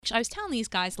actually, I was telling these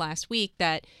guys last week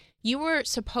that you were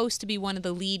supposed to be one of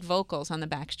the lead vocals on the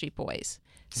Backstreet Boys.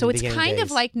 So it's kind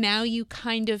of like now you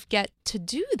kind of get to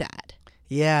do that.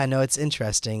 Yeah, no, it's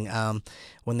interesting.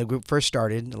 When the group first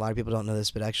started, a lot of people don't know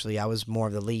this, but actually I was more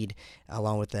of the lead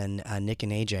along with Nick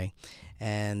and AJ.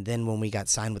 And then when we got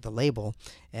signed with the label,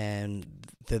 and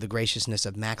through the graciousness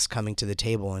of Max coming to the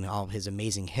table and all of his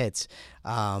amazing hits,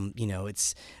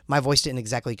 it's my voice didn't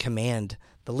exactly command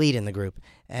the lead in the group.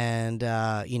 And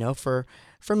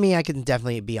for me, I can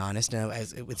definitely be honest.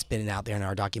 As it's been out there in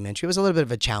our documentary, it was a little bit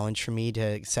of a challenge for me to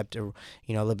accept a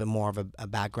little bit more of a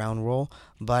background role.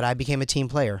 But I became a team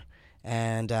player.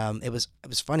 And it was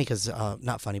funny because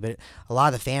not funny, but a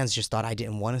lot of the fans just thought I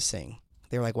didn't want to sing.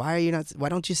 They were like, why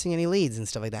don't you sing any leads and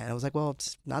stuff like that? And I was like, well,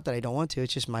 it's not that I don't want to.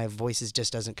 It's just my voice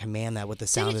just doesn't command that with the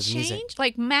sound of music. Did it change?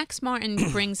 Like Max Martin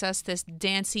brings us this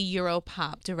dancey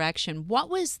Europop direction. What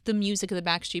was the music of the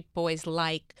Backstreet Boys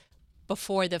like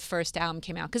before the first album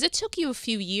came out? Because it took you a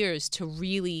few years to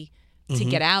really to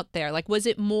get out there. Like, was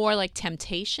it more like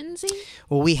Temptations-y?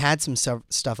 Well, we had some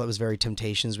stuff that was very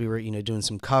Temptations. We were, doing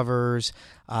some covers.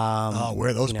 Where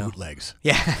are those bootlegs?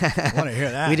 Yeah. I want to hear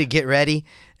that. We did Get Ready.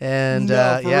 And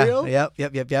for real?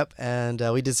 Yep. And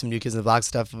we did some New Kids on the Block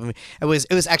stuff. It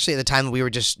was actually at the time we were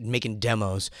just making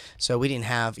demos. So we didn't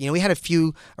have, we had a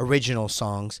few original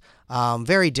songs.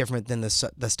 Very different than the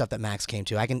stuff that Max came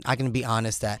to. I can be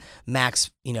honest that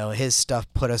Max, his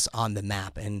stuff put us on the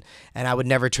map, and I would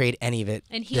never trade any of it.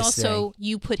 And he also,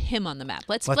 you put him on the map.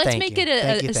 Let's Well, make it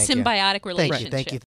a symbiotic relationship. Thank you.